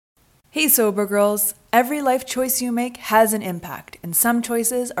Hey Sober Girls! Every life choice you make has an impact, and some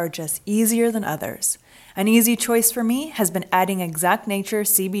choices are just easier than others. An easy choice for me has been adding Exact Nature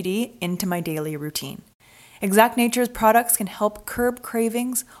CBD into my daily routine. Exact Nature's products can help curb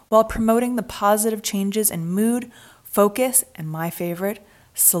cravings while promoting the positive changes in mood, focus, and my favorite,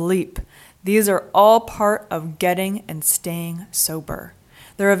 sleep. These are all part of getting and staying sober.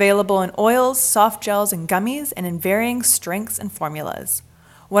 They're available in oils, soft gels, and gummies, and in varying strengths and formulas.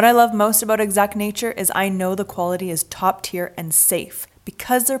 What I love most about Exact Nature is I know the quality is top tier and safe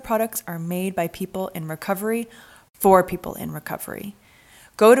because their products are made by people in recovery for people in recovery.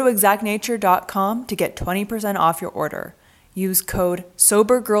 Go to exactnature.com to get 20% off your order. Use code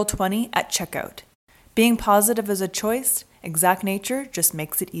SOBERGIRL20 at checkout. Being positive is a choice. Exact Nature just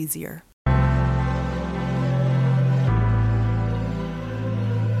makes it easier.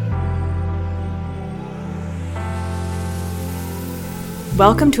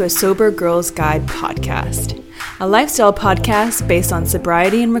 Welcome to a Sober Girls Guide podcast, a lifestyle podcast based on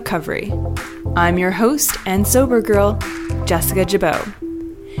sobriety and recovery. I'm your host and sober girl, Jessica Jabot.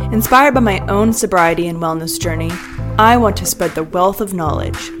 Inspired by my own sobriety and wellness journey, I want to spread the wealth of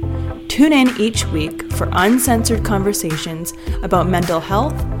knowledge. Tune in each week for uncensored conversations about mental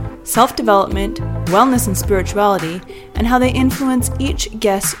health, self-development, wellness and spirituality, and how they influence each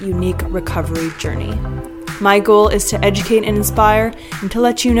guest's unique recovery journey. My goal is to educate and inspire and to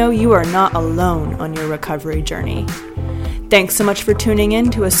let you know you are not alone on your recovery journey. Thanks so much for tuning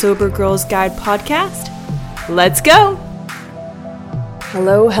in to a Sober Girls Guide podcast. Let's go!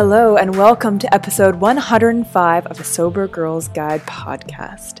 Hello, and welcome to episode 105 of a Sober Girls Guide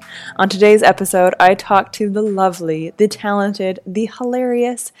podcast. On today's episode, I talk to the lovely, the talented, the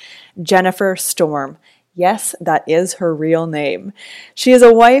hilarious Jennifer Storm. Yes, that is her real name. She is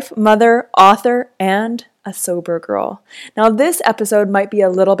a wife, mother, author, and a sober girl. Now, this episode might be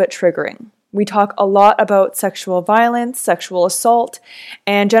a little bit triggering. We talk a lot about sexual violence, sexual assault,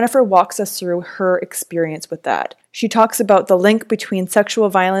 and Jennifer walks us through her experience with that. She talks about the link between sexual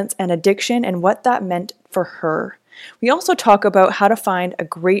violence and addiction and what that meant for her. We also talk about how to find a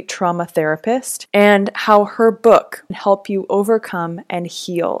great trauma therapist and how her book can help you overcome and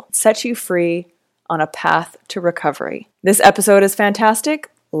heal, set you free on a path to recovery. This episode is fantastic.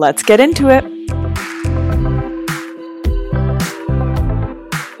 Let's get into it.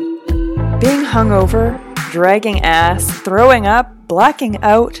 Being hungover, dragging ass, throwing up, blacking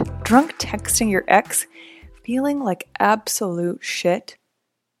out, drunk texting your ex, feeling like absolute shit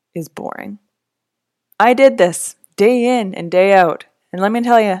is boring. I did this day in and day out, and let me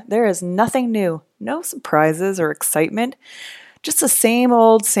tell you, there is nothing new, no surprises or excitement, just the same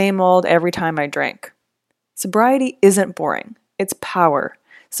old every time I drank. Sobriety isn't boring, it's power.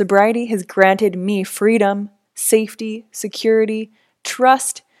 Sobriety has granted me freedom, safety, security,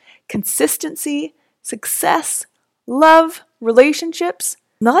 trust, consistency, success, love, relationships,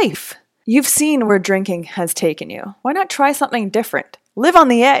 life. You've seen where drinking has taken you. Why not try something different? Live on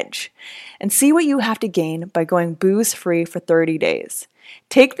the edge and see what you have to gain by going booze-free for 30 days.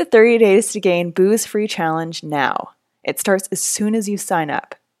 Take the 30 days to gain booze-free challenge now. It starts as soon as you sign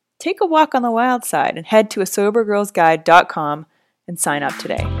up. Take a walk on the wild side and head to asobergirlsguide.com and sign up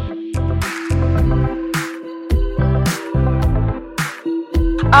today.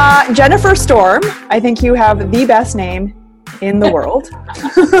 Jennifer Storm, I think you have the best name in the world.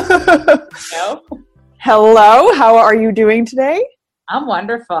 No. Hello, how are you doing today? I'm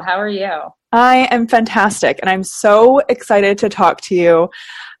wonderful. How are you? I am fantastic, and I'm so excited to talk to you.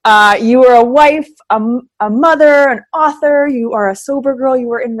 You are a wife, a mother, an author. You are a sober girl. You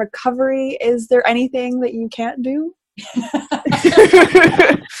are in recovery. Is there anything that you can't do?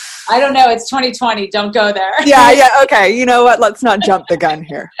 I don't know. It's 2020. Don't go there. Yeah. Okay. You know what? Let's not jump the gun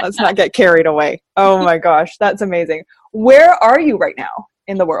here. Let's not get carried away. Oh my gosh. That's amazing. Where are you right now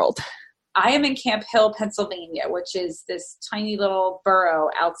in the world? I am in Camp Hill, Pennsylvania, which is this tiny little borough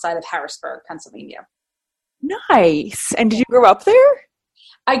outside of Harrisburg, Pennsylvania. Nice. And did you grow up there?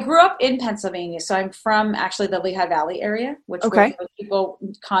 I grew up in Pennsylvania, so I'm from actually the Lehigh Valley area, which most people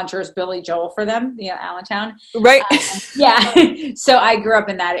conjures Billy Joel for them, Allentown. Right. Yeah. So I grew up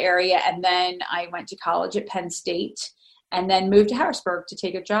in that area, and then I went to college at Penn State, and then moved to Harrisburg to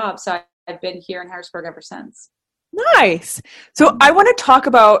take a job. So I've been here in Harrisburg ever since. Nice. So I want to talk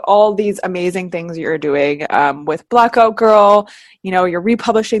about all these amazing things you're doing with Blackout Girl. You're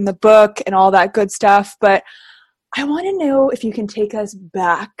republishing the book and all that good stuff, but I want to know if you can take us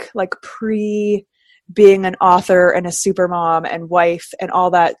back, like pre being an author and a supermom and wife and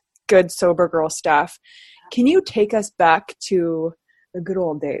all that good sober girl stuff. Can you take us back to the good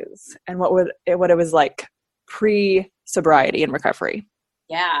old days and what it was like pre-sobriety and recovery?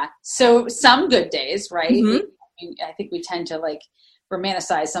 Yeah. So some good days, right? Mm-hmm. I think we tend to like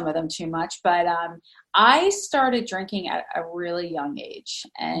romanticize some of them too much, but I started drinking at a really young age,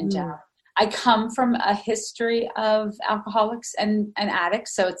 and I come from a history of alcoholics and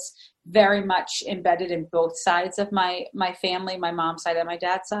addicts, so it's very much embedded in both sides of my family, my mom's side and my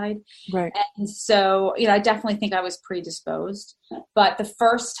dad's side. Right. And so, I definitely think I was predisposed. But the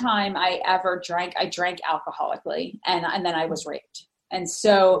first time I ever drank, I drank alcoholically, and then I was raped. And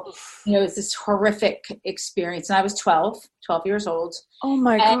so, it's this horrific experience. And I was 12 years old. Oh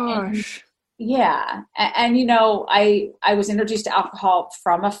my And gosh. yeah. And, I was introduced to alcohol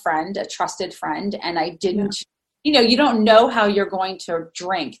from a friend, a trusted friend, and I didn't, you don't know how you're going to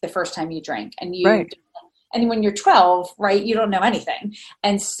drink the first time you drink. Right. And when you're 12, right, you don't know anything.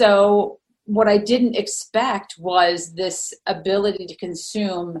 And so what I didn't expect was this ability to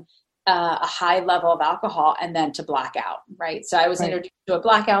consume a high level of alcohol and then to black out, right? So I was introduced to a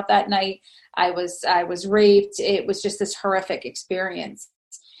blackout that night. I was raped. It was just this horrific experience.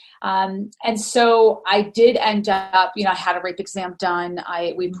 And so I did end up, I had a rape exam done.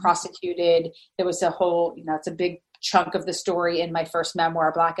 We prosecuted. There was a whole, it's a big chunk of the story in my first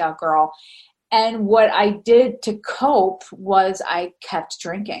memoir, Blackout Girl. And what I did to cope was I kept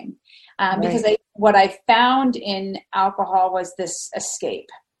drinking because what I found in alcohol was this escape,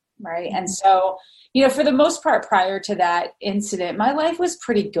 right? And so, for the most part, prior to that incident, my life was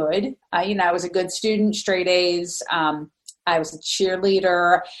pretty good. I was a good student, straight A's. I was a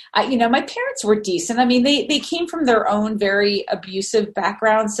cheerleader. My parents were decent. I mean, they came from their own very abusive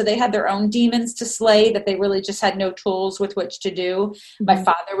backgrounds, so they had their own demons to slay that they really just had no tools with which to do. My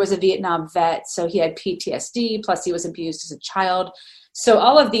father was a Vietnam vet, so he had PTSD, plus he was abused as a child. So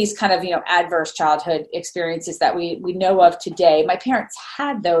all of these kind of, adverse childhood experiences that we know of today, my parents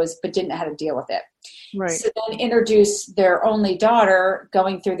had those, but didn't know how to deal with it. Right. So then introduce their only daughter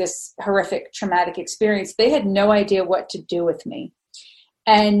going through this horrific traumatic experience. They had no idea what to do with me.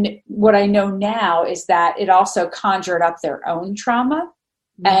 And what I know now is that it also conjured up their own trauma.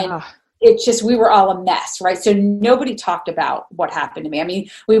 And we were all a mess, right? So nobody talked about what happened to me. I mean,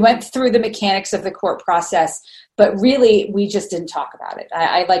 we went through the mechanics of the court process, but really we just didn't talk about it.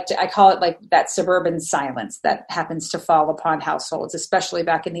 I call it like that suburban silence that happens to fall upon households, especially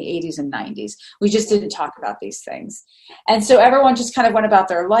back in the 80s and 90s. We just didn't talk about these things. And so everyone just kind of went about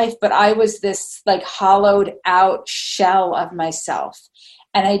their life, but I was this like hollowed out shell of myself.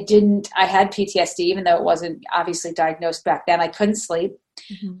 And I had PTSD, even though it wasn't obviously diagnosed back then. I couldn't sleep.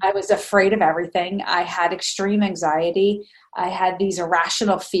 I was afraid of everything. I had extreme anxiety. I had these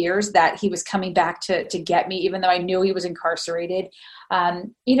irrational fears that he was coming back to get me, even though I knew he was incarcerated.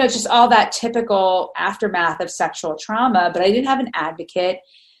 Just all that typical aftermath of sexual trauma, but I didn't have an advocate.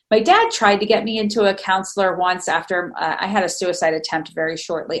 My dad tried to get me into a counselor once after I had a suicide attempt very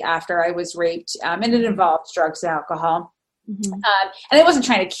shortly after I was raped, and it involved drugs and alcohol. And I wasn't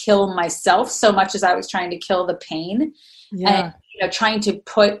trying to kill myself so much as I was trying to kill the pain and, trying to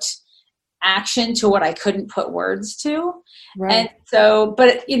put action to what I couldn't put words to. Right. And so,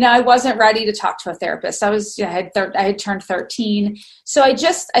 but, I wasn't ready to talk to a therapist. I had turned 13. So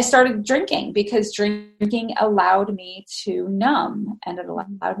I started drinking because drinking allowed me to numb and it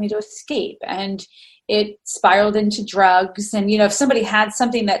allowed me to escape. And it spiraled into drugs. And, if somebody had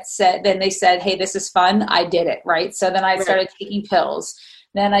something then they said, hey, this is fun, I did it. Right. So then I started taking pills.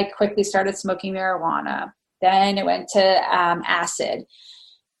 Then I quickly started smoking marijuana. Then it went to acid.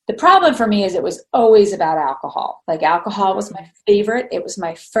 The problem for me is it was always about alcohol. Like alcohol was my favorite. It was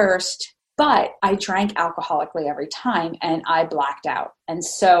my first, but I drank alcoholically every time and I blacked out. And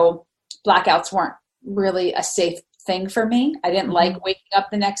so blackouts weren't really a safe thing for me. I didn't like waking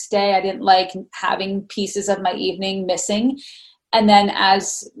up the next day. I didn't like having pieces of my evening missing. And then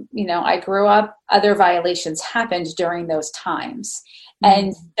as, I grew up, other violations happened during those times.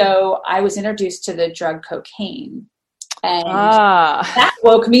 And so I was introduced to the drug cocaine. And that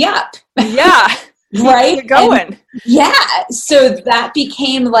woke me up. Yeah. Right? Keep going. So that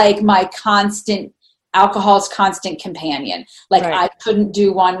became like my alcohol's constant companion. Like I couldn't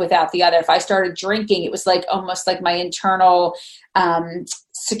do one without the other. If I started drinking, it was like almost like my internal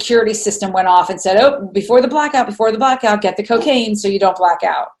security system went off and said, oh, before the blackout, get the cocaine so you don't black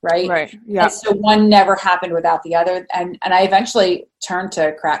out. Right. Right. Yeah. And so one never happened without the other. And I eventually turned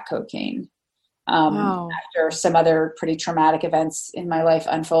to crack cocaine. After some other pretty traumatic events in my life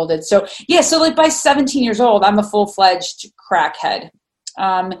unfolded. So like by 17 years old, I'm a full-fledged crackhead.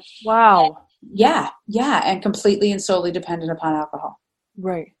 Wow. And completely and solely dependent upon alcohol.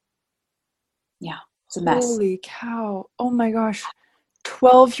 Right. Yeah. It's a mess. Holy cow. Oh my gosh.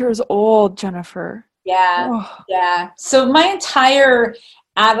 12 years old, Jennifer. Yeah. So my entire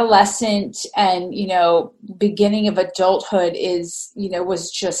adolescent and, beginning of adulthood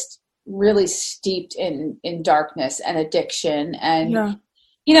was just really steeped in darkness and addiction. And,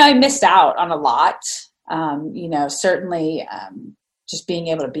 I missed out on a lot. Certainly, just being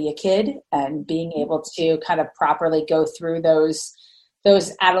able to be a kid and being able to kind of properly go through those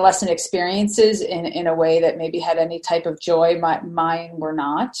adolescent experiences in a way that maybe had any type of joy. Mine were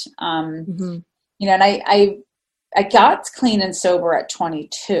not. And I got clean and sober at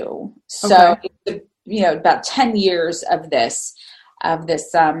 22. So, about 10 years of this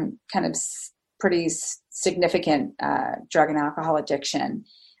kind of pretty significant drug and alcohol addiction.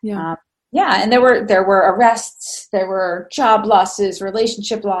 And there were arrests, there were job losses,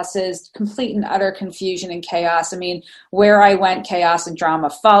 relationship losses, complete and utter confusion and chaos. I mean, where I went, chaos and drama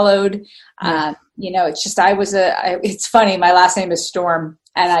followed. It's just, it's funny. My last name is Storm,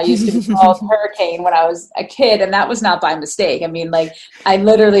 and I used to be called Hurricane when I was a kid. And that was not by mistake. I mean, like, I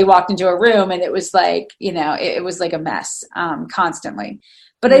literally walked into a room and it was like, it was like a mess, constantly,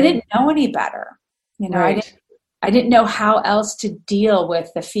 but I didn't know any better. I didn't know how else to deal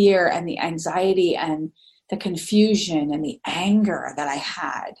with the fear and the anxiety and the confusion and the anger that I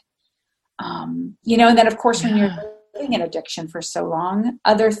had. And then of course, when you're living in addiction for so long,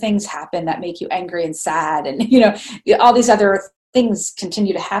 other things happen that make you angry and sad. And, all these other things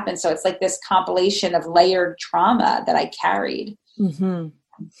continue to happen. So it's like this compilation of layered trauma that I carried. Mm-hmm.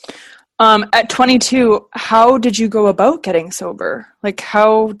 At 22, how did you go about getting sober? Like,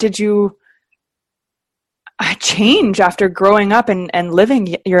 how did you change after growing up and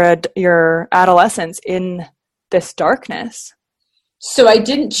living your adolescence in this darkness? So I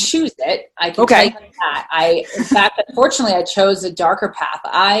didn't choose it. I can tell you that. In fact, unfortunately, I chose a darker path.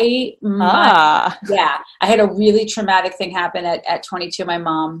 I had a really traumatic thing happen at 22. My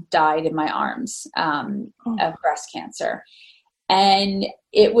mom died in my arms of breast cancer. And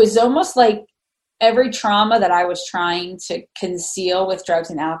it was almost like every trauma that I was trying to conceal with drugs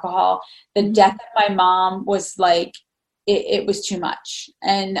and alcohol, the death of my mom was like, it was too much.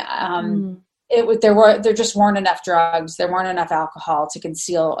 And there just weren't enough drugs. There weren't enough alcohol to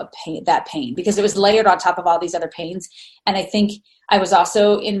conceal that pain, because it was layered on top of all these other pains. And I think I was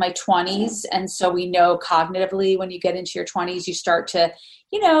also in my 20s. And so we know cognitively, when you get into your 20s, you start to,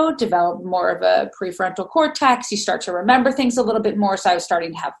 develop more of a prefrontal cortex. You start to remember things a little bit more. So I was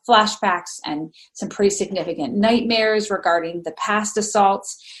starting to have flashbacks and some pretty significant nightmares regarding the past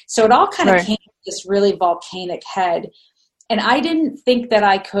assaults. So it all kind of came to this really volcanic head. And I didn't think that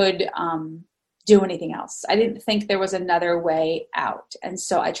I could do anything else. I didn't think there was another way out. And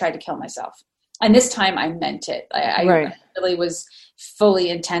so I tried to kill myself. And this time I meant it. I really was fully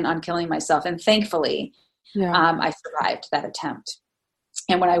intent on killing myself. And thankfully, I survived that attempt.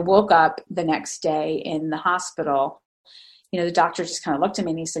 And when I woke up the next day in the hospital, the doctor just kind of looked at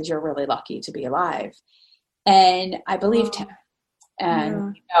me and he said, "You're really lucky to be alive." And I believed him.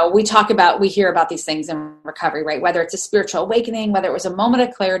 And we hear about these things in recovery, right? Whether it's a spiritual awakening, whether it was a moment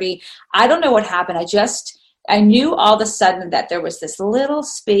of clarity. I don't know what happened. I knew all of a sudden that there was this little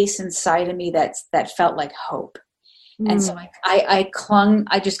space inside of me that felt like hope. And so I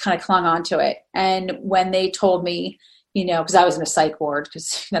just kind of clung onto it. And when they told me, because I was in a psych ward,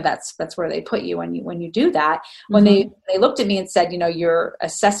 because that's where they put you when you do that. When they looked at me and said, your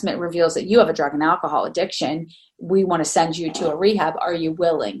assessment reveals that you have a drug and alcohol addiction. We want to send you to a rehab. Are you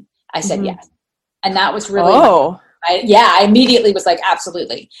willing? I said yes. And that was really I immediately was like,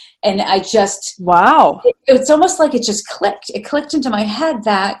 absolutely. And I just it's almost like it just clicked. It clicked into my head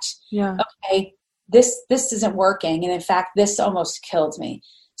that okay, this isn't working, and in fact, this almost killed me.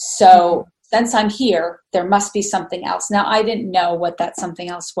 So since I'm here, there must be something else. Now, I didn't know what that something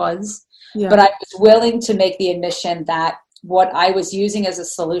else was, but I was willing to make the admission that what I was using as a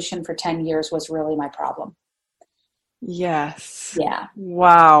solution for 10 years was really my problem. Yes. Yeah.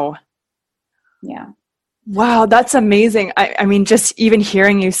 Wow. Yeah. Wow, that's amazing. I mean, just even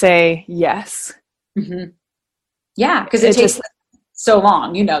hearing you say yes. Mm-hmm. Yeah, because it takes so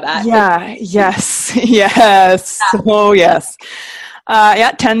long, that. Yeah, yes, yes. Oh, yes.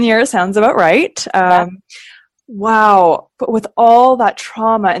 10 years sounds about right. Wow. But with all that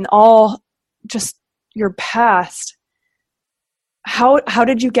trauma and all just your past, how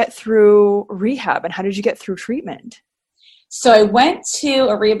did you get through rehab and how did you get through treatment? So I went to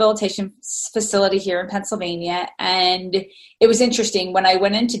a rehabilitation facility here in Pennsylvania, and it was interesting. When I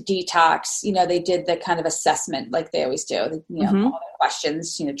went into detox, they did the kind of assessment like they always do, all the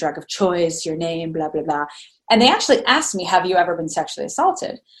questions, drug of choice, your name, blah, blah, blah. And they actually asked me, have you ever been sexually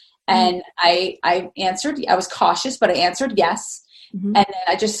assaulted? And I answered, I was cautious, but I answered yes. And then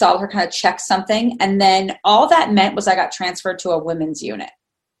I just saw her kind of check something. And then all that meant was I got transferred to a women's unit.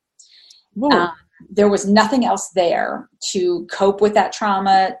 Whoa. There was nothing else there to cope with that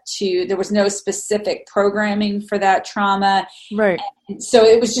trauma. There was no specific programming for that trauma. Right. And so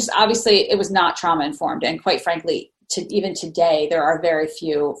it was just, obviously it was not trauma informed. And quite frankly, even today, there are very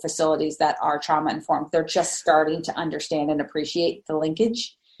few facilities that are trauma informed. They're just starting to understand and appreciate the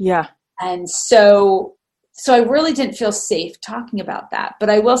linkage. Yeah. And so I really didn't feel safe talking about that. But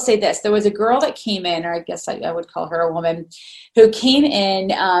I will say this, there was a girl that came in, or I guess I would call her a woman, who came in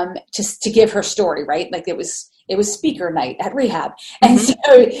to give her story, right? Like it was speaker night at rehab. And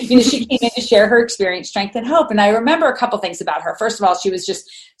so, she came in to share her experience, strength, and hope. And I remember a couple things about her. First of all, she was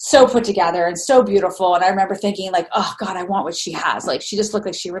just so put together and so beautiful. And I remember thinking like, oh God, I want what she has. Like she just looked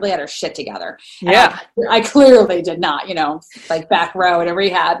like she really had her shit together. Yeah. I clearly did not, like back row at a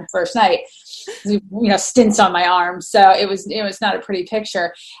rehab first night. Stints on my arm. So it was not a pretty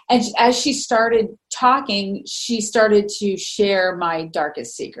picture. And as she started talking, she started to share my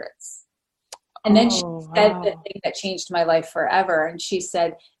darkest secrets. And then she said the thing that changed my life forever. And she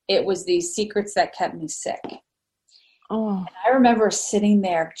said, it was these secrets that kept me sick. Oh. And I remember sitting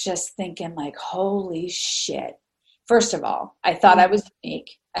there just thinking like, holy shit. First of all, I thought I was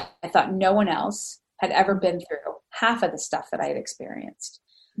unique. I thought no one else had ever been through half of the stuff that I had experienced.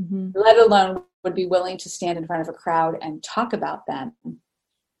 Let alone would be willing to stand in front of a crowd and talk about them.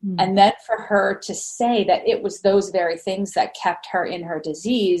 And then for her to say that it was those very things that kept her in her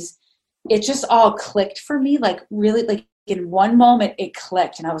disease, it just all clicked for me. Like really, like in one moment it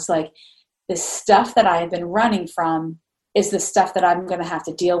clicked. And I was like, the stuff that I have been running from is the stuff that I'm going to have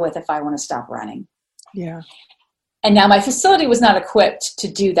to deal with if I want to stop running. Yeah. And now my facility was not equipped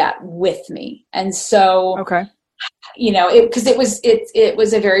to do that with me. And so, because it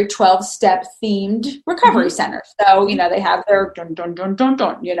was a very 12-step themed recovery center. So, they have their dun, dun, dun, dun,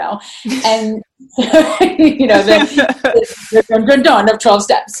 dun, and, the dun, dun, dun of 12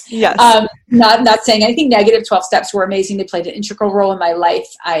 steps. Yes. Not saying anything negative. 12 steps were amazing. They played an integral role in my life.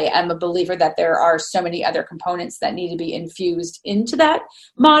 I am a believer that there are so many other components that need to be infused into that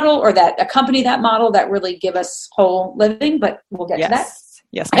model or that accompany that model that really give us whole living, but we'll get to that.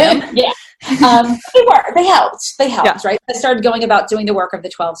 Yes, ma'am. Yeah. They helped, right? I started going about doing the work of the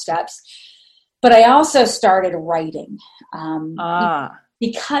 12 steps, but I also started writing,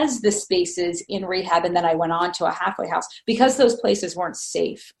 because the spaces in rehab, and then I went on to a halfway house, because those places weren't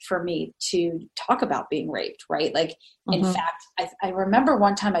safe for me to talk about being raped, right? Like, in fact, I remember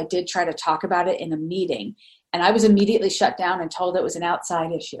one time I did try to talk about it in a meeting, and I was immediately shut down and told it was an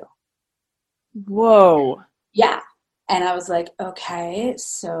outside issue. Whoa. Yeah. And I was like, okay,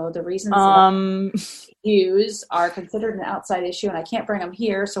 so the reasons that I use are considered an outside issue and I can't bring them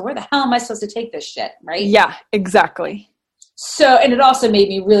here. So where the hell am I supposed to take this shit? Right? Yeah, exactly. So, and it also made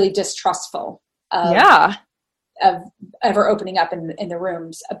me really distrustful of ever opening up in the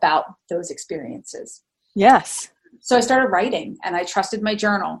rooms about those experiences. Yes. So I started writing and I trusted my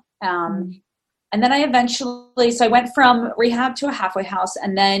journal. And then I went from rehab to a halfway house,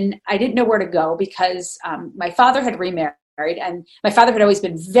 and then I didn't know where to go because my father had remarried, and my father had always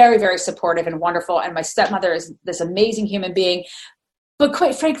been very, very supportive and wonderful, and my stepmother is this amazing human being. But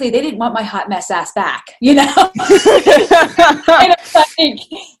quite frankly, they didn't want my hot mess ass back, And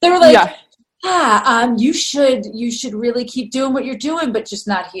they were like, you should really keep doing what you're doing, but just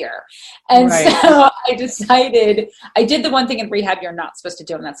not here. And so I decided, I did the one thing in rehab you're not supposed to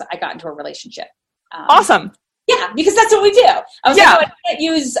do, and that's I got into a relationship. Awesome. Yeah, because that's what we do. I was like,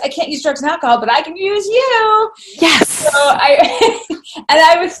 I can't use drugs and alcohol, but I can use you. Yes. So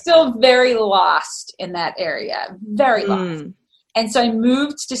I was still very lost in that area, very lost. And so I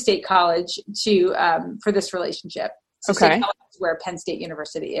moved to State College for this relationship. So State College is where Penn State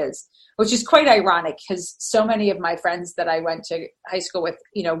University is, which is quite ironic because so many of my friends that I went to high school with,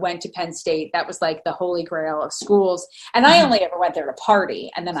 went to Penn State. That was like the holy grail of schools. And I only ever went there to party,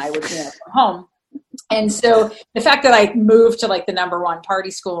 and then I would come home. And so the fact that I moved to like the number one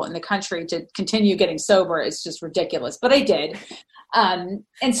party school in the country to continue getting sober is just ridiculous, but I did. And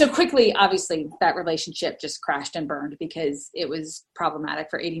so quickly, obviously, that relationship just crashed and burned because it was problematic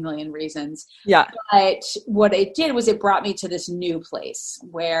for 80 million reasons. Yeah. But what it did was it brought me to this new place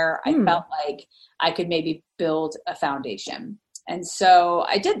where I felt like I could maybe build a foundation. And so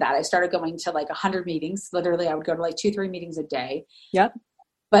I did that. I started going to like 100 meetings. Literally, I would go to like 2-3 meetings a day. Yep.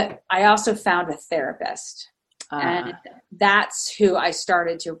 But I also found a therapist. And that's who I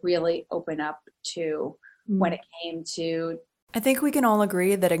started to really open up to when it came to. I think we can all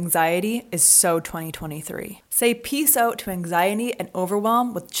agree that anxiety is so 2023. Say peace out to anxiety and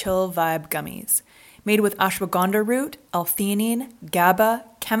overwhelm with Chill Vibe gummies. Made with ashwagandha root, L-theanine, GABA,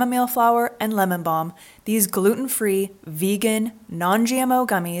 chamomile flower, and lemon balm, these gluten-free, vegan, non-GMO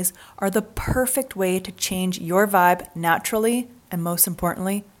gummies are the perfect way to change your vibe naturally and, most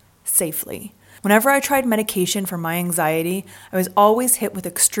importantly, safely. Whenever I tried medication for my anxiety, I was always hit with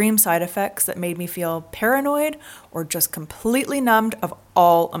extreme side effects that made me feel paranoid or just completely numbed of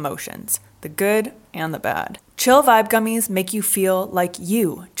all emotions, the good and the bad. Chill Vibe Gummies make you feel like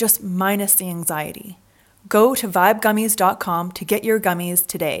you, just minus the anxiety. Go to vibegummies.com to get your gummies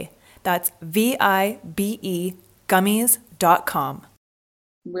today. That's VIBE gummies.com.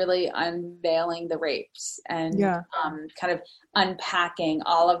 Really unveiling the rapes and kind of unpacking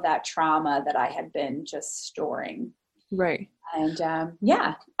all of that trauma that I had been just storing. Right. And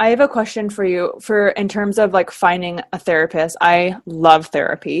I have a question for you in terms of like finding a therapist. I love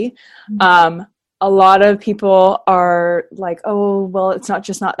therapy. Mm-hmm. A lot of people are like, oh, well, it's not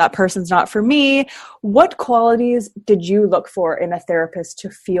that person's not for me. What qualities did you look for in a therapist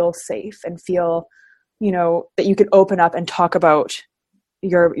to feel safe and feel, that you could open up and talk about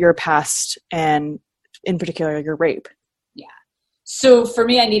your past and in particular your rape? Yeah. So for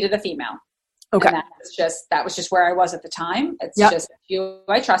me, I needed a female. Okay. And that was just where I was at the time. It's just you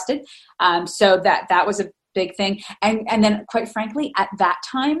I trusted. So that was a big thing. And then quite frankly, at that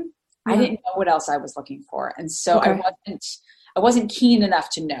time, I didn't know what else I was looking for. And so I wasn't keen enough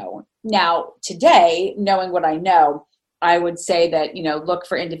to know. Now today, knowing what I know, I would say that, look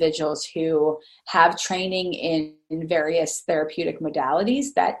for individuals who have training in various therapeutic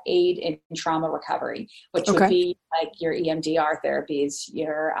modalities that aid in trauma recovery, which would be like your EMDR therapies,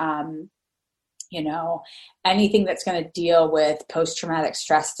 your, anything that's going to deal with post-traumatic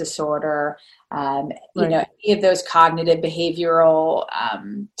stress disorder, any of those cognitive behavioral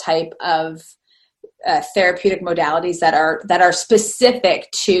type of therapeutic modalities that are specific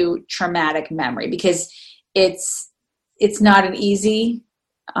to traumatic memory, because it's not an easy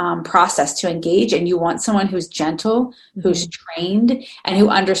process to engage, and you want someone who's gentle, who's trained, and who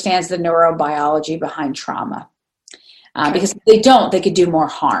understands the neurobiology behind trauma. Because if they could do more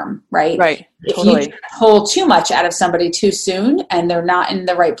harm, right? Right. If totally. you pull too much out of somebody too soon and they're not in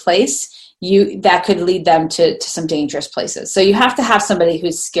the right place, that could lead them to some dangerous places. So you have to have somebody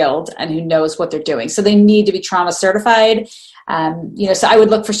who's skilled and who knows what they're doing. So they need to be trauma certified. So I would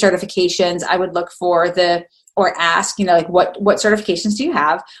look for certifications. I would look for or ask, like what certifications do you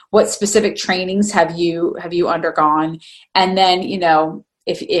have? What specific trainings have you undergone? And then,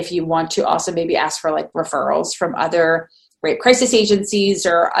 if you want to also maybe ask for like referrals from other rape crisis agencies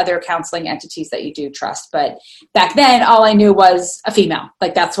or other counseling entities that you do trust. But back then, all I knew was a female.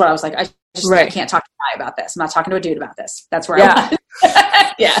 Like, that's what I was like, I can't talk to a guy about this. I'm not talking to a dude about this. That's where I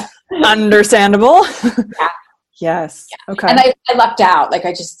was. Yeah. Understandable. Yeah. Yes. Yeah. Okay. And I lucked out. Like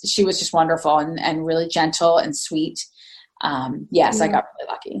she was just wonderful and really gentle and sweet. I got really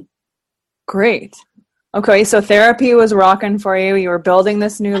lucky. Great. Okay. So therapy was rocking for you. You were building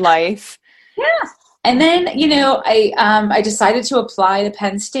this new life. Yeah. And then, I decided to apply to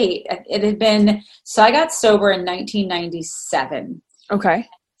Penn State. So I got sober in 1997. Okay.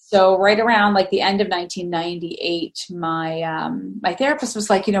 So right around like the end of 1998, my therapist was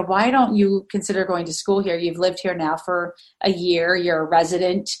like, why don't you consider going to school here? You've lived here now for a year. You're a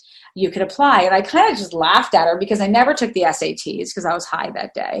resident. You could apply. And I kind of just laughed at her because I never took the SATs because I was high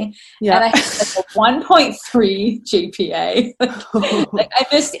that day. Yeah. And I had like a 1.3 GPA. Like I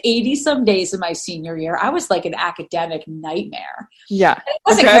missed 80 some days of my senior year. I was like an academic nightmare. Yeah. It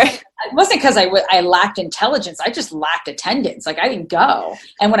wasn't because I lacked intelligence. I just lacked attendance. Like I didn't go.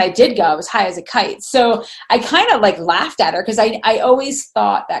 And when I did go, I was high as a kite. So I kind of like laughed at her because I always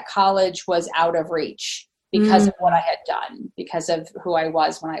thought that college was out of reach because of what I had done, because of who I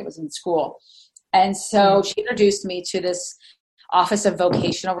was when I was in school. And so she introduced me to this Office of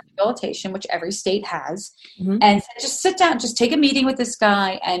Vocational Rehabilitation, which every state has, and said, just sit down, just take a meeting with this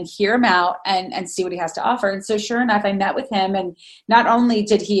guy and hear him out and see what he has to offer. And so sure enough, I met with him, and not only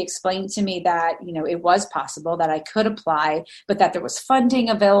did he explain to me that, it was possible that I could apply, but that there was funding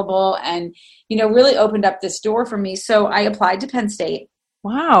available and, really opened up this door for me. So I applied to Penn State.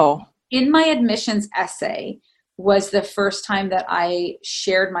 Wow. In my admissions essay was the first time that I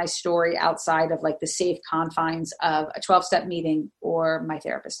shared my story outside of like the safe confines of a 12-step meeting or my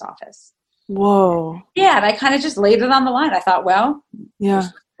therapist's office. Whoa. Yeah. And I kind of just laid it on the line. I thought, well,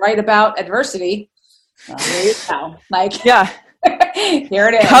 write about adversity. Well, here you go. Like, yeah. Here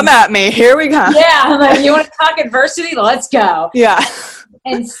it is. Come at me. Here we go. Yeah. I'm like, you want to talk adversity? Let's go. Yeah.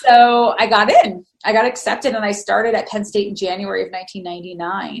 And so I got in. I got accepted, and I started at Penn State in January of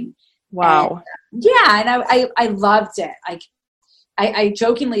 1999. Wow. And, and I loved it. I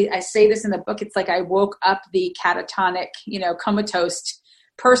jokingly, I say this in the book, it's like I woke up the catatonic, comatose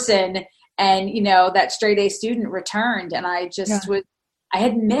person. And, that straight A student returned, and I just I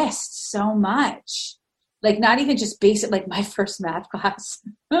had missed so much. Like, not even just basic, like my first math class.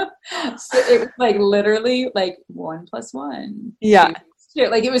 So it was like literally like 1 + 1. Yeah. 2.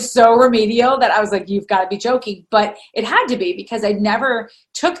 Like, it was so remedial that I was like, you've got to be joking. But it had to be, because I never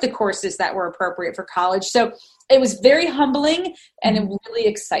took the courses that were appropriate for college. So it was very humbling and really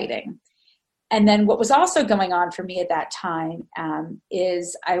exciting. And then what was also going on for me at that time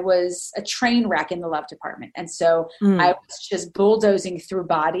is I was a train wreck in the love department. And so I was just bulldozing through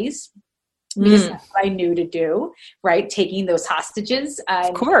bodies, because that's what I knew to do, right? Taking those hostages.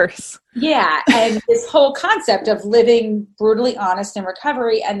 Of course. Yeah. And this whole concept of living brutally honest in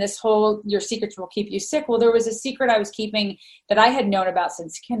recovery, and this whole, your secrets will keep you sick. Well, there was a secret I was keeping that I had known about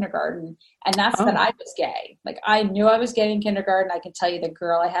since kindergarten. And that's that I was gay. Like, I knew I was gay in kindergarten. I can tell you the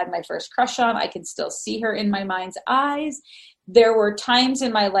girl I had my first crush on, I can still see her in my mind's eyes. There were times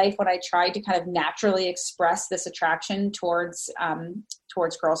in my life when I tried to kind of naturally express this attraction towards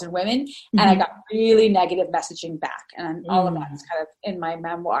girls and women. And I got really negative messaging back. And all of that is kind of in my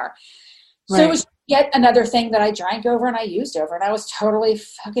memoir. Right. So it was yet another thing that I drank over and I used over, and I was totally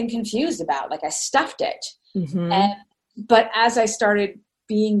fucking confused about. Like, I stuffed it. But as I started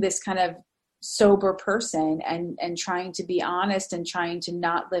being this kind of sober person and trying to be honest and trying to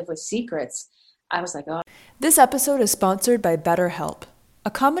not live with secrets, I was like, oh. This episode is sponsored by BetterHelp. A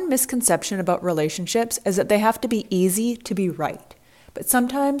common misconception about relationships is that they have to be easy to be right. But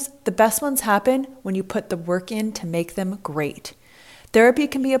sometimes the best ones happen when you put the work in to make them great. Therapy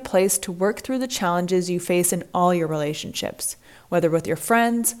can be a place to work through the challenges you face in all your relationships, whether with your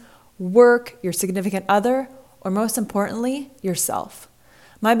friends, work, your significant other, or most importantly, yourself.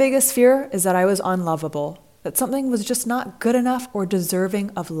 My biggest fear is that I was unlovable, that something was just not good enough or deserving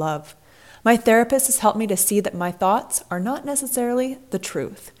of love. My therapist has helped me to see that my thoughts are not necessarily the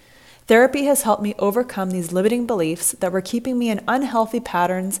truth. Therapy has helped me overcome these limiting beliefs that were keeping me in unhealthy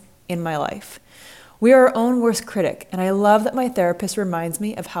patterns in my life. We are our own worst critic, and I love that my therapist reminds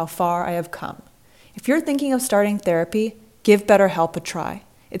me of how far I have come. If you're thinking of starting therapy, give BetterHelp a try.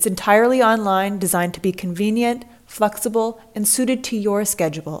 It's entirely online, designed to be convenient, flexible, and suited to your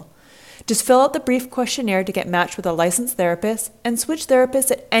schedule. Just fill out the brief questionnaire to get matched with a licensed therapist and switch therapists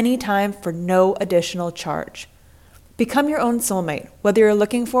at any time for no additional charge. Become your own soulmate, whether you're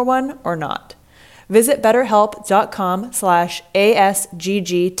looking for one or not. Visit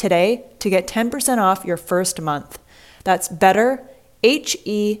betterhelp.com/ASGG today to get 10% off your first month. That's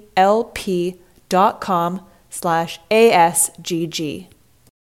betterhelp.com/ASGG.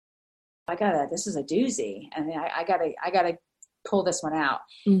 This is a doozy. I mean, I gotta pull this one out.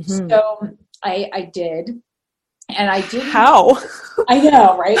 So I did. And I did. How? I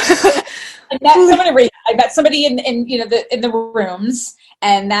know, right? I met somebody in the rooms,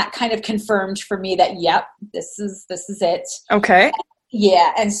 and that kind of confirmed for me that, yep, this is it. Okay.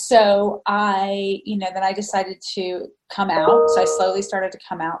 Yeah. And so then I decided to come out. So I slowly started to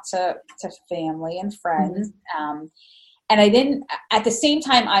come out to family and friends. And I didn't, at the same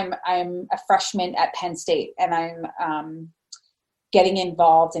time, I'm a freshman at Penn State, and I'm getting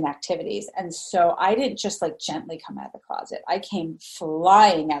involved in activities. And so I didn't just like gently come out of the closet. I came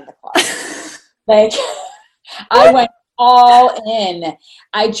flying out of the closet. Like, I went all in.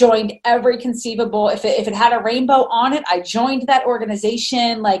 I joined every conceivable, if it had a rainbow on it, I joined that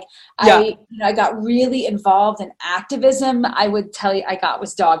organization. Like, I got really involved in activism. I would tell you,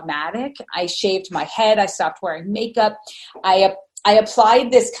 was dogmatic. I shaved my head. I stopped wearing makeup. I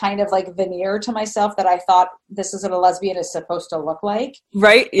applied this kind of like veneer to myself that I thought this is what a lesbian is supposed to look like.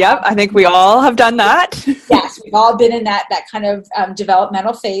 Right. Yep. I think we all have done that. Yes. We've all been in that kind of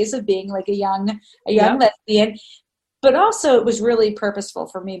developmental phase of being like a young lesbian. But also it was really purposeful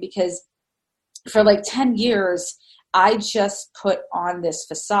for me, because for like 10 years, I just put on this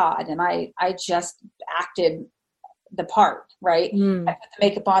facade, and I just acted the part, right? I put the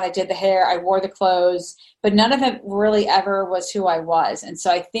makeup on, I did the hair, I wore the clothes, but none of it really ever was who I was. And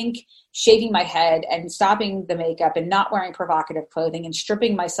so I think shaving my head and stopping the makeup and not wearing provocative clothing and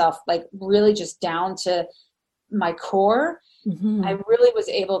stripping myself like really just down to my core, I really was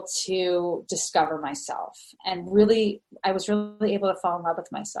able to discover myself, and I was really able to fall in love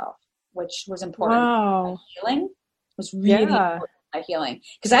with myself, which was important. Wow. Healing was really important. My healing,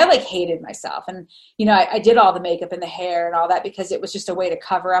 because I like hated myself, and I did all the makeup and the hair and all that because it was just a way to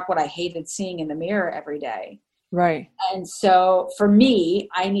cover up what I hated seeing in the mirror every day. Right. And so for me,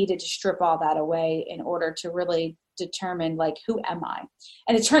 I needed to strip all that away in order to really determine, like, who am I?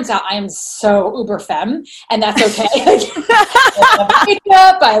 And it turns out I am so uber femme, and that's okay. I love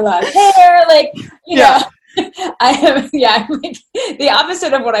makeup, I love hair, like, I am, yeah, I'm like the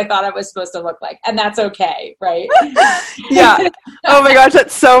opposite of what I thought I was supposed to look like. And that's okay, right? Yeah. Oh my gosh,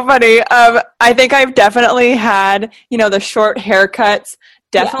 that's so funny. I think I've definitely had, the short haircuts,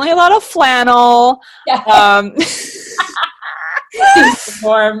 definitely a lot of flannel. Yeah. The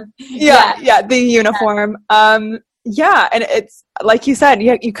uniform. Yeah, the uniform. Yeah, and it's like you said,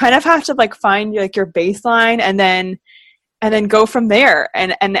 you kind of have to like find like your baseline and then go from there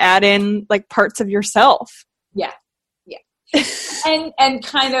and add in like parts of yourself. Yeah. And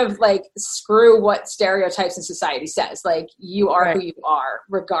kind of like screw what stereotypes in society says. Like you are who you are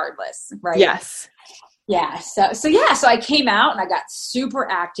regardless, right? Yes. Yeah. So I came out and I got super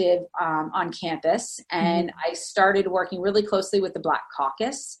active on campus, and I started working really closely with the Black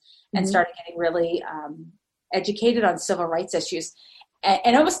Caucus and started getting really educated on civil rights issues.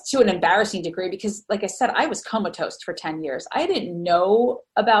 And almost to an embarrassing degree, because like I said, I was comatose for 10 years. I didn't know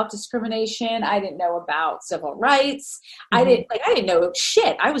about discrimination. I didn't know about civil rights. I didn't know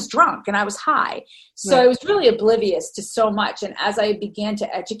shit. I was drunk and I was high. So I was really oblivious to so much. And as I began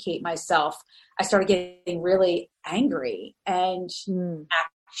to educate myself, I started getting really angry and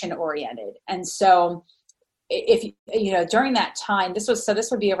action oriented. And so if, during that time, this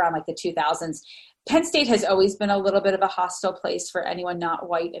would be around like the 2000s. Penn State has always been a little bit of a hostile place for anyone not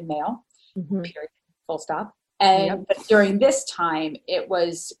white and male, period, full stop. And but during this time, it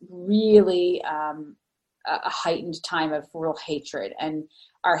was really a heightened time of real hatred. And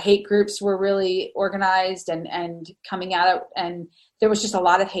our hate groups were really organized and coming out, and there was just a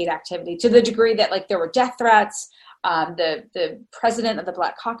lot of hate activity to the degree that like there were death threats. The president of the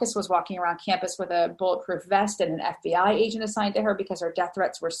Black Caucus was walking around campus with a bulletproof vest and an FBI agent assigned to her because her death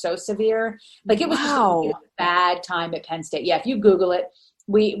threats were so severe. Like it was just a bad time at Penn State. Yeah, if you Google it,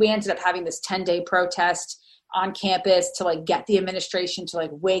 we ended up having this 10-day protest on campus to like get the administration to like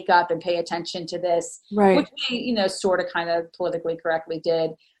wake up and pay attention to this, which we, sort of kind of politically correctly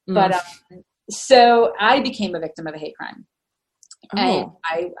did. But so I became a victim of a hate crime. And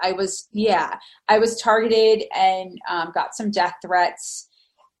I was targeted and got some death threats.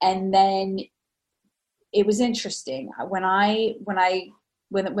 And then it was interesting when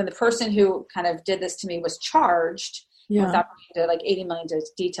the person who kind of did this to me was charged, without going into like 80 million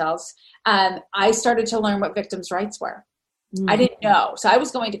details, I started to learn what victims' rights were. I didn't know. So I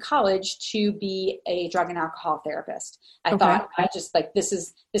was going to college to be a drug and alcohol therapist. I thought I just like, this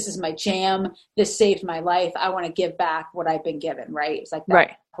is my jam. This saved my life. I want to give back what I've been given. Right. It was like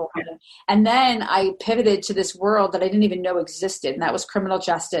that whole thing. And then I pivoted to this world that I didn't even know existed. And that was criminal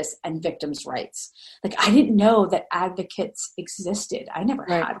justice and victims' rights. Like I didn't know that advocates existed. I never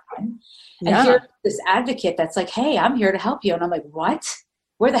had one. And here's this advocate that's like, hey, I'm here to help you. And I'm like, what?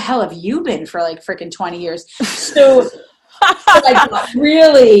 Where the hell have you been for like freaking 20 years? So I got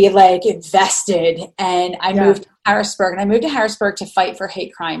really like invested, and I moved to Harrisburg. And I moved to Harrisburg to fight for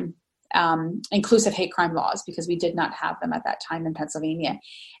hate crime, inclusive hate crime laws, because we did not have them at that time in Pennsylvania.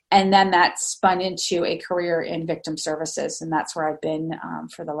 And then that spun into a career in victim services, and that's where I've been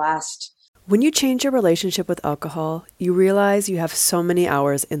for the last. When you change your relationship with alcohol, you realize you have so many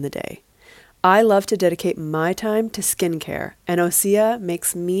hours in the day. I love to dedicate my time to skincare, and Osea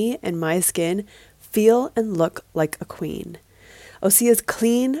makes me and my skin feel and look like a queen. Osea's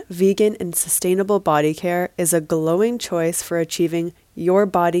clean, vegan, and sustainable body care is a glowing choice for achieving your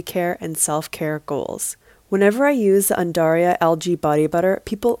body care and self-care goals. Whenever I use the Undaria algae body butter,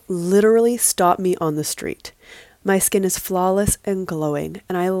 people literally stop me on the street. My skin is flawless and glowing,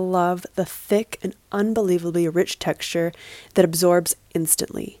 and I love the thick and unbelievably rich texture that absorbs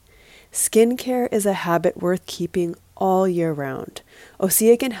instantly. Skincare is a habit worth keeping all year round.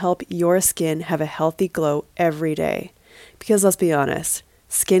 Osea can help your skin have a healthy glow every day. Because let's be honest,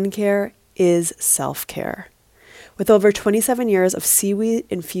 skincare is self-care. With over 27 years of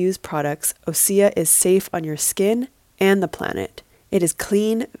seaweed-infused products, Osea is safe on your skin and the planet. It is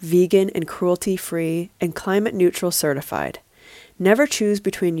clean, vegan, and cruelty-free, and climate-neutral certified. Never choose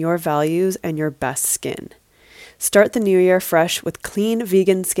between your values and your best skin. Start the new year fresh with clean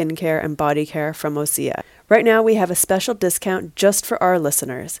vegan skincare and body care from Osea. Right now, we have a special discount just for our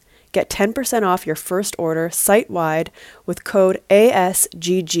listeners. Get 10% off your first order site-wide with code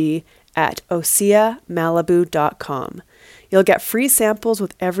ASGG at oseamalibu.com. You'll get free samples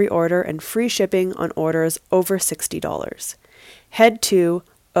with every order and free shipping on orders over $60. Head to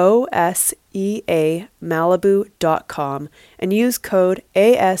oseamalibu.com and use code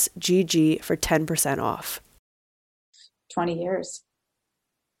ASGG for 10% off. 20 years.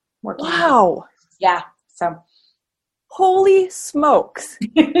 Working. Wow. Yeah. So. Holy smokes.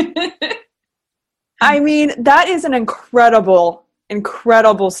 I mean, that is an incredible,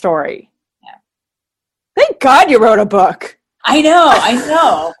 incredible story. Yeah. Thank God you wrote a book. I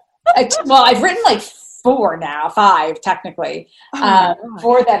know. Well, I've written like 5 technically. Oh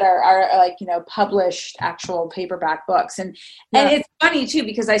 4 that are like, published actual paperback books. And it's funny too,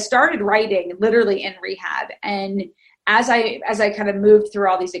 because I started writing literally in rehab. And as I kind of moved through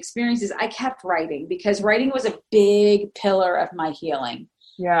all these experiences, I kept writing because writing was a big pillar of my healing.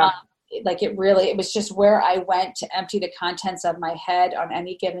 Yeah. It was just where I went to empty the contents of my head on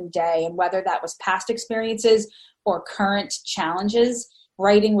any given day. And whether that was past experiences or current challenges,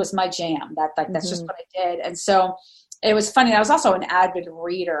 writing was my jam. That's just what I did. And so it was funny. I was also an avid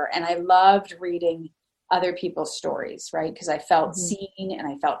reader, and I loved reading other people's stories, right? Because I felt seen and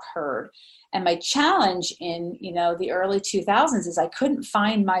I felt heard. And my challenge in, the early 2000s is I couldn't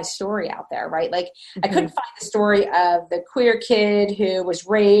find my story out there, right? Like I couldn't find the story of the queer kid who was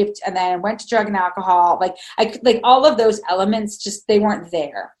raped and then went to drug and alcohol. Like all of those elements, just, they weren't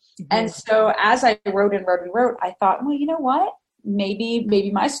there. And so as I wrote, I thought, well, you know what?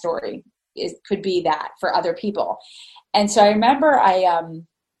 Maybe my story could be that for other people. And so I remember I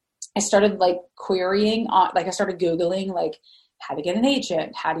started like querying on, like I started Googling like how to get an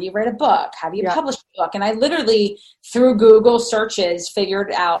agent, how do you write a book, how do you publish a book? And I literally through Google searches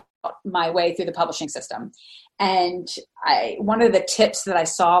figured out my way through the publishing system. And one of the tips that I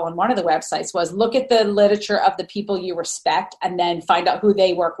saw on one of the websites was look at the literature of the people you respect and then find out who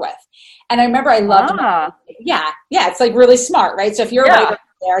they work with. And I remember I loved, it's like really smart, right? So if you're a writer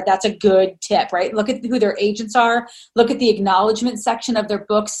there, that's a good tip, right? Look at who their agents are, look at the acknowledgement section of their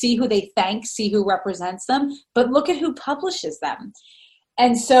book, see who they thank, see who represents them, but look at who publishes them.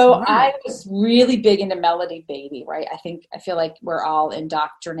 And so I was really big into Melody Beattie, right? I feel like we're all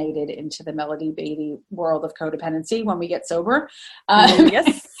indoctrinated into the Melody Beattie world of codependency when we get sober.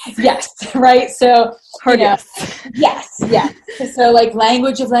 Yes, right? So, yes. So like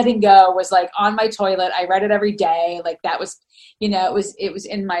Language of Letting Go was like on my toilet. I read it every day. Like that was, it was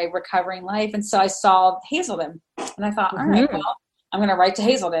in my recovering life. And so I saw Hazelden and I thought, all right, well, I'm going to write to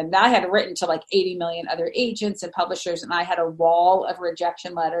Hazelden. Now I had written to like 80 million other agents and publishers, and I had a wall of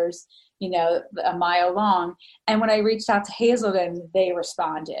rejection letters, a mile long. And when I reached out to Hazelden, they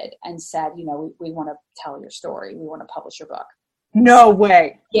responded and said, we want to tell your story. We want to publish your book. No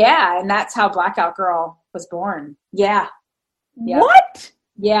way. Yeah. And that's how Blackout Girl was born. Yeah. What?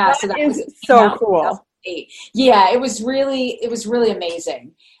 Yeah. That is so cool. Yeah. It was really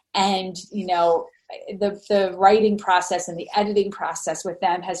amazing. And, the writing process and the editing process with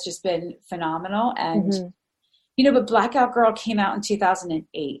them has just been phenomenal. And, but Blackout Girl came out in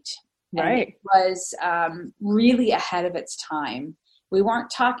 2008. Right. And it was really ahead of its time. We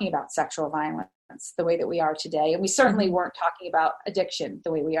weren't talking about sexual violence the way that we are today. And we certainly weren't talking about addiction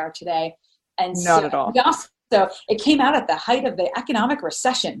the way we are today. And not at all. So it came out at the height of the economic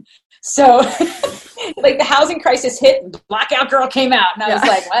recession. So like the housing crisis hit and Blackout Girl came out. And I was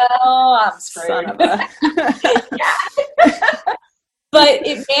like, well, I'm screwed. But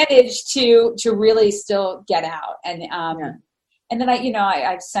it managed to really still get out. And then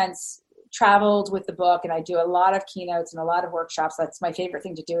I've since traveled with the book, and I do a lot of keynotes and a lot of workshops. That's my favorite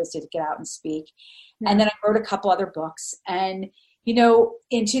thing to do, is to get out and speak. And then I wrote a couple other books. And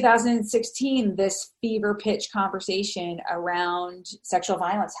in 2016, this fever pitch conversation around sexual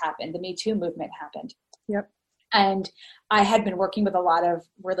violence happened. The Me Too movement happened. Yep. And I had been working with a lot of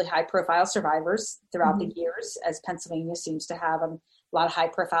really high profile survivors throughout the years, as Pennsylvania seems to have a lot of high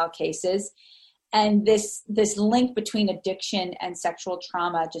profile cases. And this link between addiction and sexual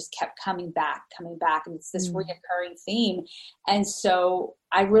trauma just kept coming back. And it's this reoccurring theme. And so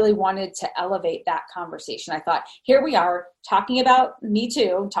I really wanted to elevate that conversation. I thought, here we are talking about Me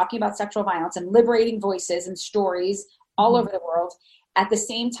Too, talking about sexual violence and liberating voices and stories all over the world at the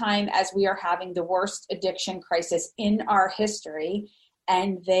same time as we are having the worst addiction crisis in our history.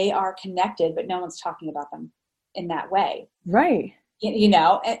 And they are connected, but no one's talking about them in that way. Right.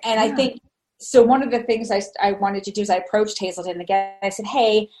 And I think, so one of the things I wanted to do is I approached Hazelden again. I said,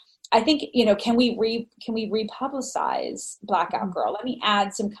 hey, I think, can we republicize Blackout Girl? Let me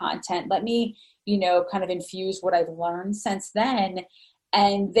add some content. Let me, kind of infuse what I've learned since then.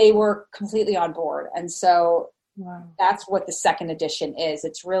 And they were completely on board. And so that's what the second edition is.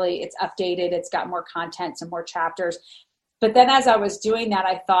 It's updated. It's got more content, some more chapters. But then as I was doing that,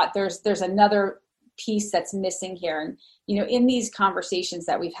 I thought there's another piece that's missing here. And, in these conversations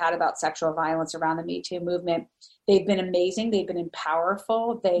that we've had about sexual violence around the Me Too movement, they've been amazing. They've been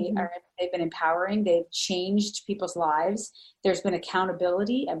powerful. They've been empowering. They've changed people's lives. There's been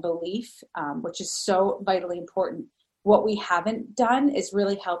accountability and belief, which is so vitally important. What we haven't done is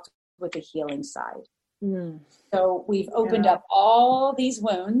really helped with the healing side. So we've opened up all these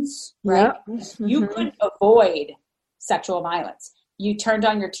wounds, right? Yeah. You couldn't avoid sexual violence. You turned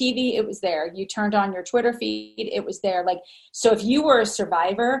on your TV, it was there. You turned on your Twitter feed, it was there. Like, so if you were a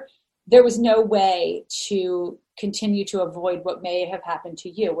survivor, there was no way to continue to avoid what may have happened to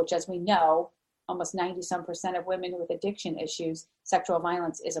you, which, as we know, almost 90% of women with addiction issues, sexual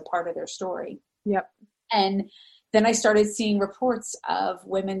violence is a part of their story. Yep. And then I started seeing reports of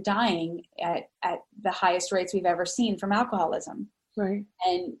women dying at the highest rates we've ever seen from alcoholism. Right.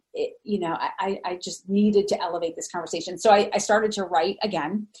 And, I just needed to elevate this conversation. So I started to write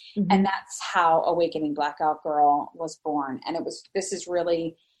again. And that's how Awakening Blackout Girl was born. And this is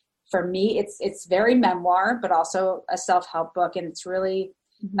really, for me, it's very memoir, but also a self-help book. And it's really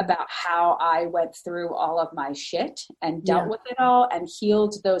about how I went through all of my shit and dealt with it all and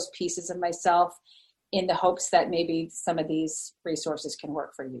healed those pieces of myself in the hopes that maybe some of these resources can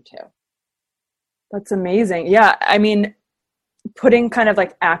work for you too. That's amazing. Yeah. I mean, putting kind of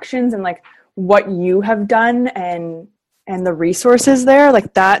like actions and like what you have done and the resources there,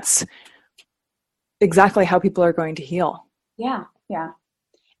 like that's exactly how people are going to heal. Yeah. Yeah.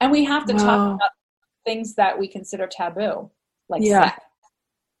 And we have to talk about things that we consider taboo, like sex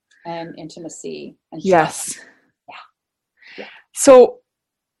and intimacy and yes. Yeah. So,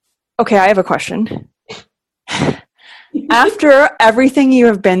 okay, I have a question. After everything you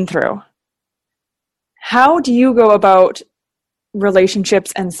have been through, how do you go about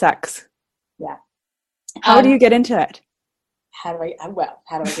relationships and sex? Yeah. How do you get into it? How do I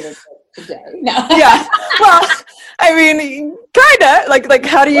get into it today? No. Yeah. Well, I mean, kind of like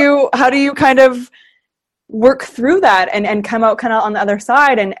how do you kind of work through that and come out kind of on the other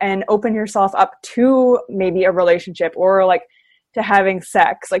side and open yourself up to maybe a relationship or like to having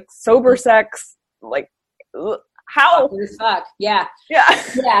sex, like sober sex, like how? Fuck. Yeah. Yeah.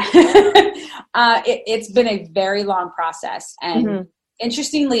 Yeah. It's been a very long process. And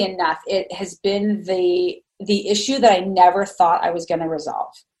interestingly enough, it has been the issue that I never thought I was going to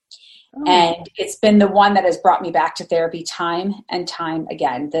resolve. Oh. And it's been the one that has brought me back to therapy time and time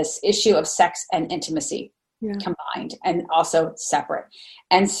again, this issue of sex and intimacy combined and also separate.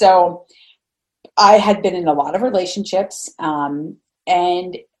 And so I had been in a lot of relationships.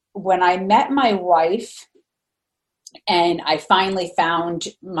 And when I met my wife and I finally found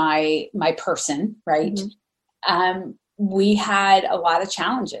my person, right? We had a lot of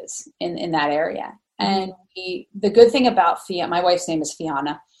challenges in that area. And the good thing about my wife's name is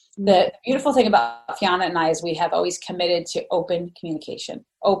Fiona. The beautiful thing about Fiona and I is we have always committed to open communication,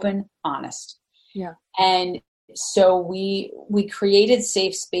 open, honest. Yeah. And so we created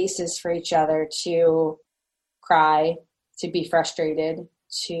safe spaces for each other to cry, to be frustrated,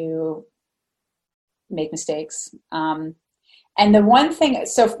 to make mistakes. And the one thing,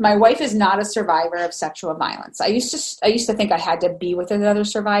 so my wife is not a survivor of sexual violence. I used to think I had to be with another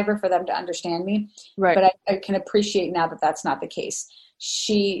survivor for them to understand me. Right. But I can appreciate now that that's not the case.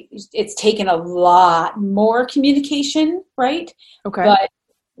 It's taken a lot more communication, right? Okay. But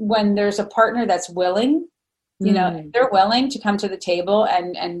when there's a partner that's willing, they're willing to come to the table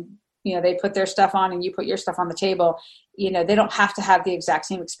and they put their stuff on and you put your stuff on the table, they don't have to have the exact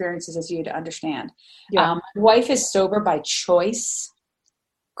same experiences as you to understand. Yeah. My wife is sober by choice.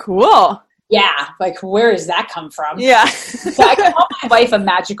 Cool. Yeah. Like, where does that come from? Yeah. So I call my wife a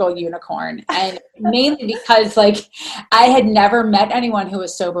magical unicorn. And mainly because I had never met anyone who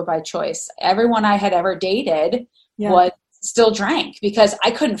was sober by choice. Everyone I had ever dated was still drank because I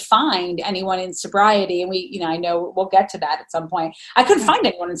couldn't find anyone in sobriety. And I know we'll get to that at some point. I couldn't find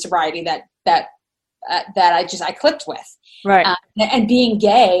anyone in sobriety that I clicked with. Right. And being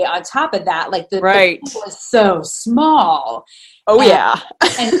gay on top of that, the pool was so small. Oh yeah.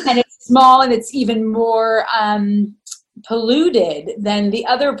 and it's small and it's even more polluted than the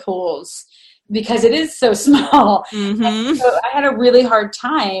other pools because it is so small. And so I had a really hard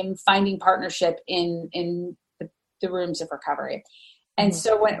time finding partnership in the rooms of recovery. And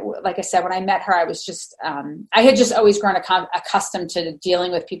so like I said, when I met her, I was just, I had just always grown accustomed to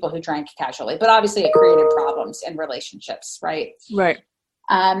dealing with people who drank casually, but obviously it created problems in relationships. Right. Right.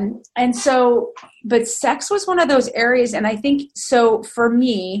 And so, but sex was one of those areas. And I think, so for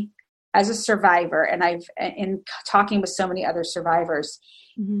me as a survivor, and in talking with so many other survivors,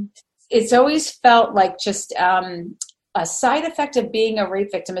 it's always felt like just, a side effect of being a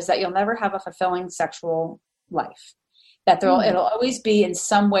rape victim is that you'll never have a fulfilling sexual life. That it'll always be in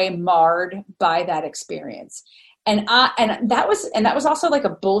some way marred by that experience. And that was also like a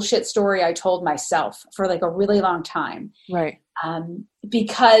bullshit story I told myself for a really long time. Right.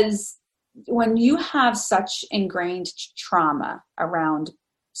 Because when you have such ingrained trauma around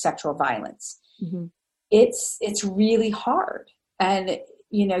sexual violence, it's really hard. And,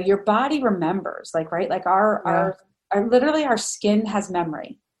 you know, your body remembers, like, right. Like our literally our skin has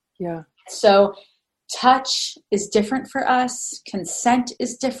memory. Yeah. So touch is different for us. Consent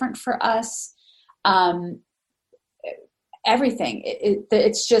is different for us. Everything.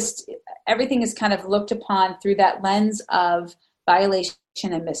 It's just, everything is kind of looked upon through that lens of violation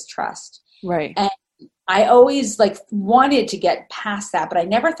and mistrust. Right. And I always like wanted to get past that, but I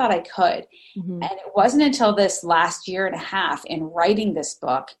never thought I could. Mm-hmm. And it wasn't until this last year and a half in writing this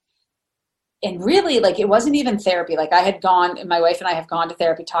book, and really, like, it wasn't even therapy. Like, my wife and I have gone to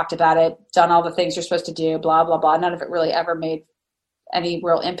therapy, talked about it, done all the things you're supposed to do, blah, blah, blah. None of it really ever made any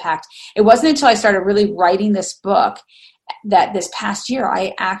real impact. It wasn't until I started really writing this book that this past year,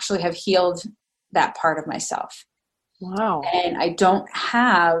 I actually have healed that part of myself. Wow. And I don't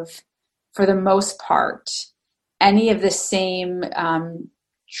have, for the most part, any of the same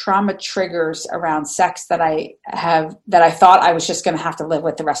trauma triggers around sex that I thought I was just going to have to live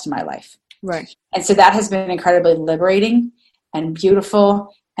with the rest of my life. Right. And so that has been incredibly liberating and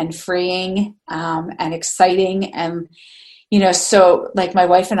beautiful and freeing and exciting. And, you know, so like my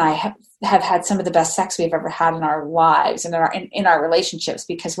wife and I have had some of the best sex we've ever had in our lives and in our relationships,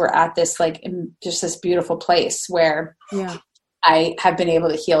 because we're at this, like, in just this beautiful place where I have been able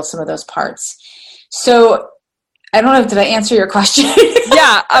to heal some of those parts. So I don't know, did I answer your question?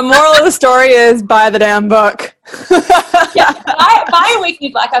 Yeah. A moral of the story is buy the damn book. Yeah, buy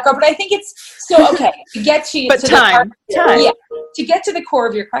Awakening Blackout Girl. But I think it's so okay to get to. But to time. Yeah, to get to the core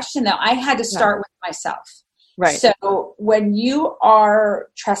of your question, though, I had to start with myself. Right. So when you are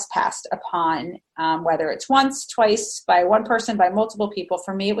trespassed upon, whether it's once, twice, by one person, by multiple people,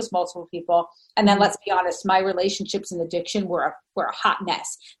 for me it was multiple people. And then let's be honest, my relationships and addiction were a hot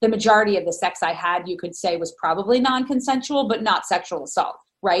mess. The majority of the sex I had, you could say, was probably non-consensual, but not sexual assault,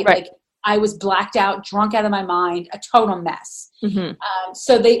 right? Like, I was blacked out, drunk out of my mind, a total mess. Mm-hmm.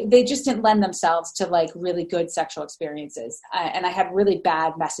 So they just didn't lend themselves to, like, really good sexual experiences. And I had really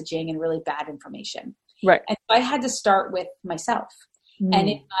bad messaging and really bad information. Right. And so I had to start with myself. And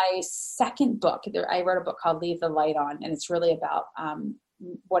in my second book, I wrote a book called Leave the Light On. And it's really about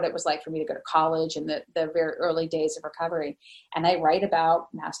what it was like for me to go to college and the very early days of recovery. And I write about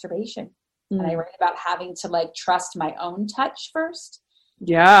masturbation. And I write about having to, like, trust my own touch first.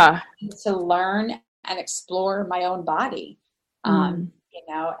 Yeah. To learn and explore my own body. You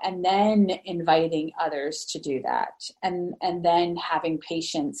know, and then inviting others to do that. And then having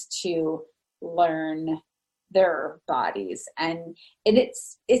patience to learn their bodies. And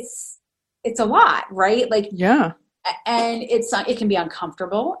it's a lot, right? Like, Yeah. And it can be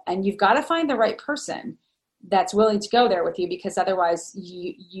uncomfortable, and you've got to find the right person that's willing to go there with you, because otherwise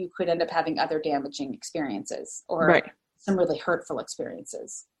you could end up having other damaging experiences or some really hurtful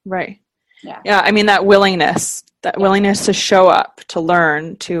experiences. Right. Yeah. Yeah. I mean, that willingness to show up, to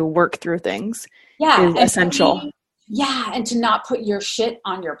learn, to work through things is essential. And to not put your shit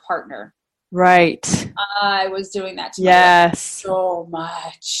on your partner. Right. I was doing that to myself so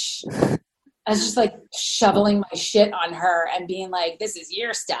much. I was just, like, shoveling my shit on her and being like, this is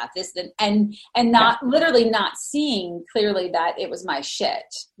your stuff. And not literally not seeing clearly that it was my shit.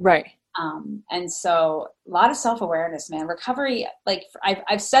 Right. And so a lot of self-awareness, man. Recovery, like,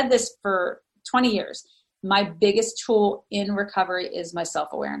 I've said this for 20 years. My biggest tool in recovery is my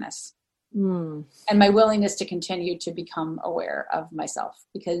self-awareness. And my willingness to continue to become aware of myself,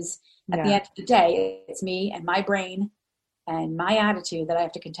 because at the end of the day, it's me and my brain and my attitude that I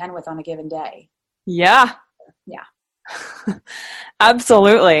have to contend with on a given day. Yeah. Yeah.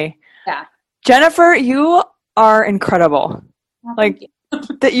 Absolutely. Yeah. Jennifer, you are incredible. Well, like,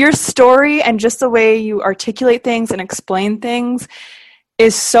 your story and just the way you articulate things and explain things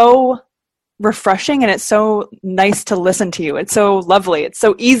is so refreshing, and it's so nice to listen to you. It's so lovely. It's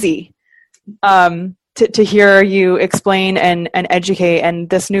so easy to hear you explain and educate. And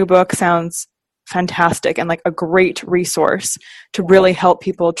this new book sounds fantastic and like a great resource to really help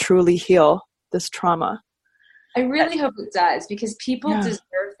people truly heal this trauma. I really hope it does, because people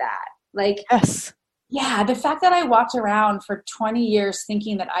deserve that. Like, yes. Yeah, the fact that I walked around for 20 years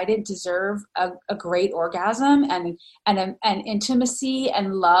thinking that I didn't deserve a great orgasm and intimacy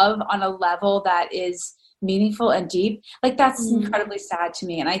and love on a level that is meaningful and deep, like, that's incredibly sad to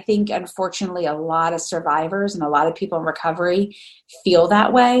me. And I think, unfortunately, a lot of survivors and a lot of people in recovery feel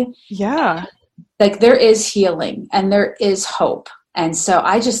that way. Yeah. Like, there is healing and there is hope. And so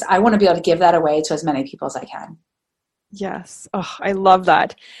I want to be able to give that away to as many people as I can. Yes. Oh, I love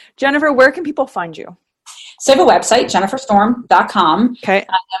that. Jennifer, where can people find you? So I have a website, jenniferstorm.com. Okay.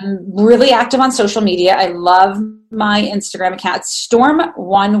 I'm really active on social media. I love my Instagram account. It's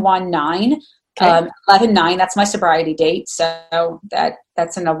Storm119. Okay. 11/9, that's my sobriety date. So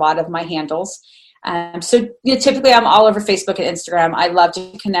that's in a lot of my handles. So typically I'm all over Facebook and Instagram. I love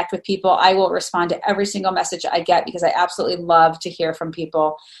to connect with people. I will respond to every single message I get because I absolutely love to hear from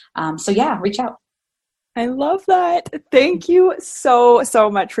people. So yeah, reach out. I love that. Thank you so, so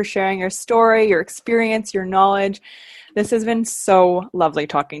much for sharing your story, your experience, your knowledge. This has been so lovely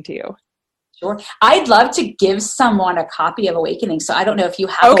talking to you. Sure. I'd love to give someone a copy of Awakening. So I don't know if you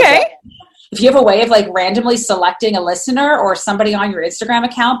have if you have a way of like randomly selecting a listener or somebody on your Instagram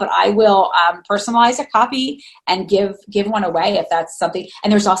account, but I will personalize a copy and give one away if that's something.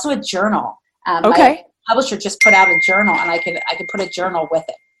 And there's also a journal. My publisher just put out a journal, and I could put a journal with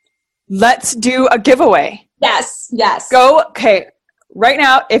it. Let's do a giveaway. Yes. Right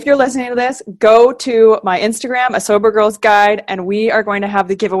now, if you're listening to this, go to my Instagram, A Sober Girl's Guide, and we are going to have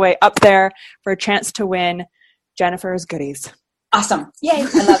the giveaway up there for a chance to win Jennifer's goodies. Awesome. Yay. I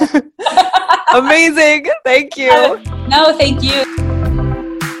love it. Amazing. Thank you. No, thank you.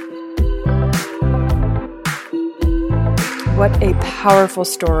 What a powerful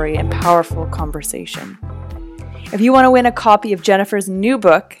story and powerful conversation. If you want to win a copy of Jennifer's new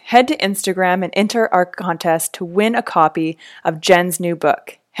book, head to Instagram and enter our contest to win a copy of Jen's new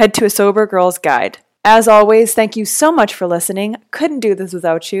book. Head to A Sober Girl's Guide. As always, thank you so much for listening. Couldn't do this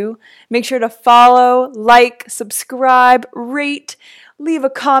without you. Make sure to follow, like, subscribe, rate, leave a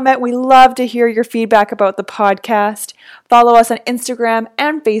comment. We love to hear your feedback about the podcast. Follow us on Instagram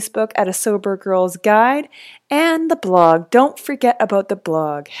and Facebook at A Sober Girl's Guide and the blog. Don't forget about the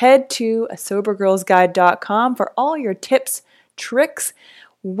blog. Head to asobergirlsguide.com for all your tips, tricks,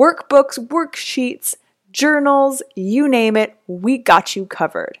 workbooks, worksheets, journals, you name it. We got you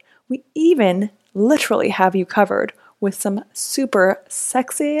covered. We even literally have you covered with some super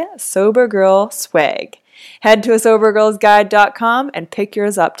sexy sober girl swag. Head to asobergirlsguide.com and pick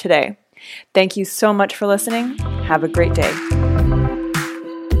yours up today. Thank you so much for listening. Have a great day.